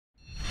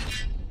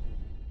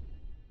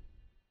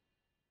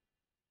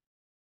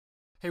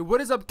Hey,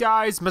 what is up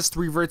guys? Mr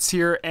TheRevertz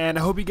here, and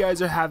I hope you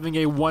guys are having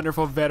a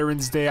wonderful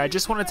Veterans Day. I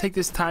just want to take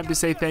this time to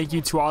say thank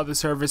you to all the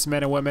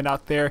servicemen and women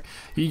out there.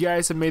 You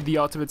guys have made the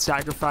ultimate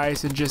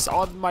sacrifice, and just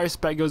all of my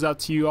respect goes out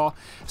to you all.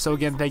 So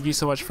again, thank you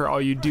so much for all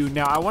you do.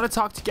 Now, I want to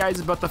talk to you guys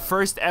about the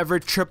first ever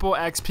triple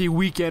XP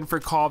weekend for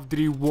Call of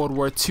Duty World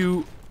War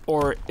II.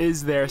 Or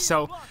is there?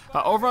 So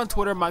over on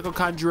Twitter, Michael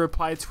Kanji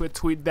replied to a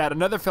tweet that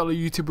another fellow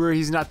YouTuber,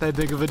 he's not that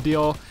big of a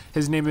deal,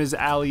 his name is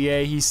Ali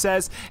A. He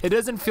says it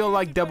doesn't feel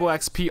like double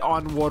XP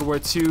on World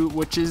War II,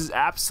 which is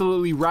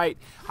absolutely right.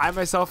 I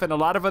myself and a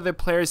lot of other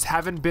players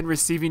haven't been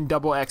receiving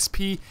double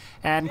XP,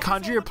 and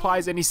Kanji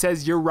replies and he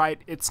says, you're right,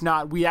 it's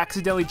not. We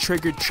accidentally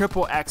triggered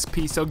triple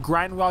XP, so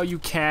grind while you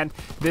can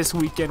this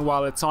weekend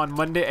while it's on.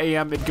 Monday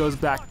AM it goes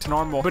back to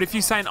normal. But if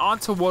you sign on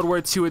to World War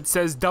II, it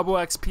says double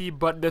XP,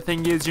 but the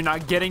thing is you're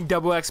not getting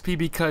double XP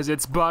because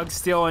it's bugged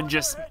still and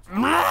just...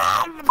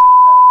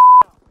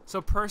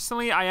 So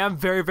personally, I am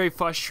very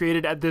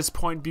frustrated at this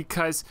point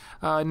because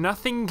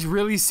nothing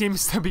really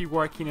seems to be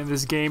working in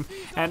this game.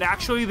 And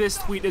actually, this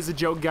tweet is a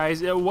joke,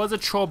 guys. It was a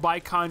troll by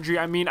Kanji.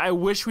 I mean, I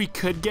wish we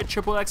could get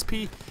triple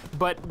XP,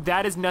 but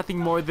that is nothing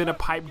more than a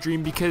pipe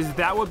dream because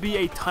that would be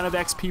a ton of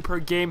XP per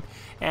game,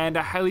 and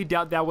I highly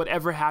doubt that would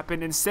ever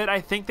happen. Instead,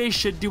 I think they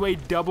should do a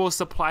double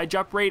supply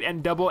drop rate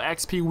and double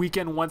XP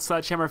weekend once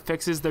Sledgehammer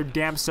fixes their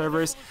damn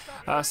servers.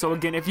 So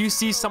again, if you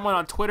see someone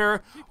on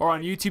Twitter or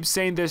on YouTube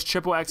saying there's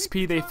triple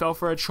XP, they fell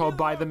for a troll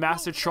by the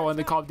master troll in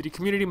the Call of Duty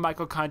community,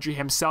 Michael Kanji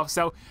himself.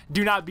 So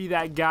do not be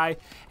that guy.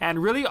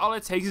 And really all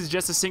it takes is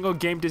just a single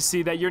game to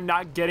see that you're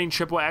not getting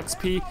triple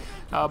XP.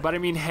 But I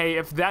mean, hey,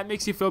 if that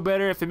makes you feel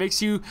better, if it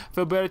makes you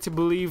feel better to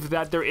believe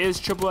that there is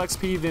triple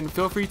XP, then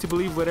feel free to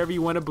believe whatever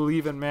you want to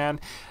believe in, man.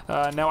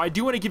 Now, I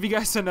do want to give you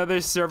guys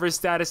another server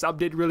status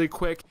update really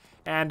quick.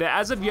 And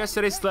as of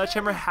yesterday,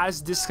 Sledgehammer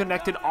has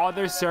disconnected all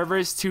their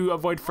servers to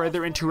avoid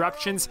further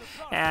interruptions,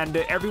 and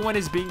everyone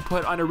is being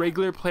put on a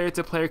regular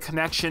player-to-player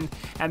connection,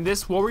 and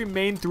this will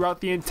remain throughout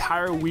the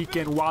entire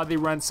weekend while they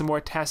run some more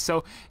tests.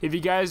 So if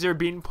you guys are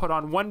being put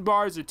on 1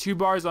 bars or 2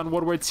 bars on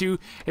World War II,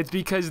 it's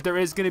because there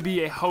is going to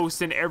be a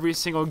host in every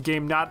single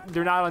game.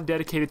 They're not on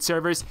dedicated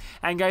servers.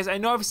 And guys, I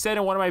know I've said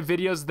in one of my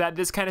videos that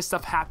this kind of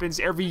stuff happens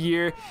every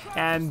year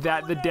and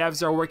that the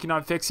devs are working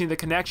on fixing the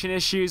connection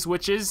issues,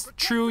 which is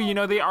true. You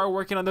know, they are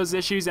working on those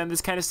issues, and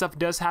this kind of stuff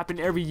does happen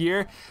every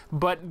year,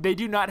 but they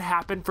do not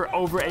happen for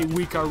over a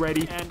week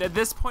already. And at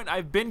this point,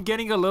 I've been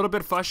getting a little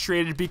bit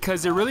frustrated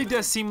because it really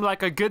does seem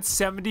like a good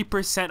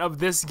 70% of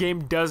this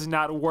game does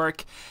not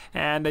work.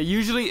 And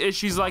usually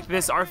issues like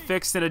this are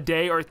fixed in a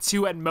day or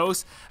 2 at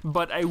most,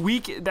 but a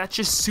week, that's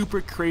just super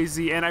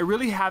crazy. And I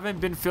really haven't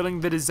been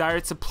feeling the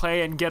desire to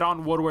play and get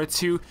on World War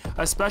II,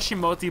 especially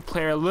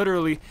multiplayer.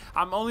 Literally,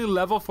 I'm only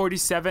level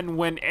 47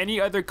 when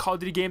any other Call of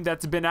Duty game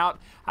that's been out,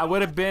 I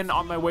would have been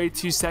on my way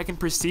to 2nd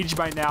Prestige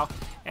by now.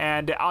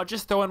 And I'll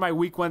just throw in my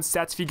week 1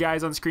 stats for you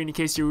guys on screen in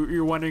case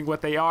you're wondering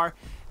what they are.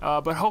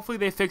 But hopefully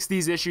they fix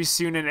these issues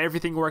soon and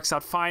everything works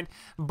out fine.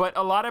 But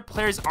a lot of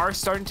players are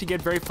starting to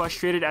get very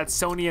frustrated at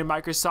Sony and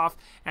Microsoft,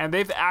 and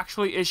they've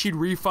actually issued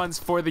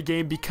refunds for the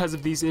game because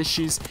of these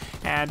issues.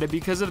 And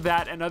because of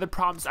that and other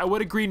problems, I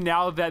would agree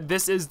now that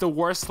this is the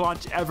worst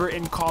launch ever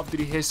in Call of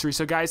Duty history.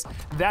 So guys,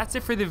 that's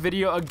it for the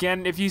video.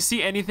 Again, if you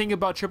see anything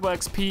about triple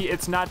XP,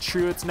 it's not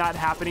true, it's not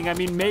happening. I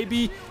mean,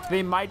 maybe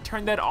they might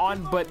turn that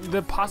on, but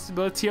the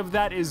possibility of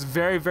that is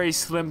very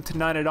slim to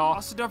none at all.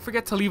 Also, don't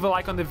forget to leave a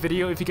like on the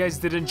video if you guys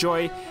did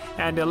enjoy,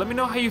 and let me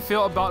know how you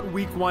feel about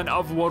week 1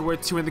 of World War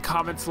II in the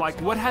comments. Like,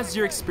 what has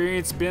your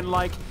experience been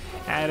like?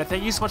 And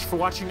thank you so much for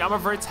watching. I'm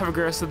TheRevertz. Have a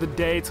great rest of the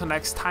day. Till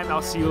next time,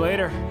 I'll see you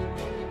later.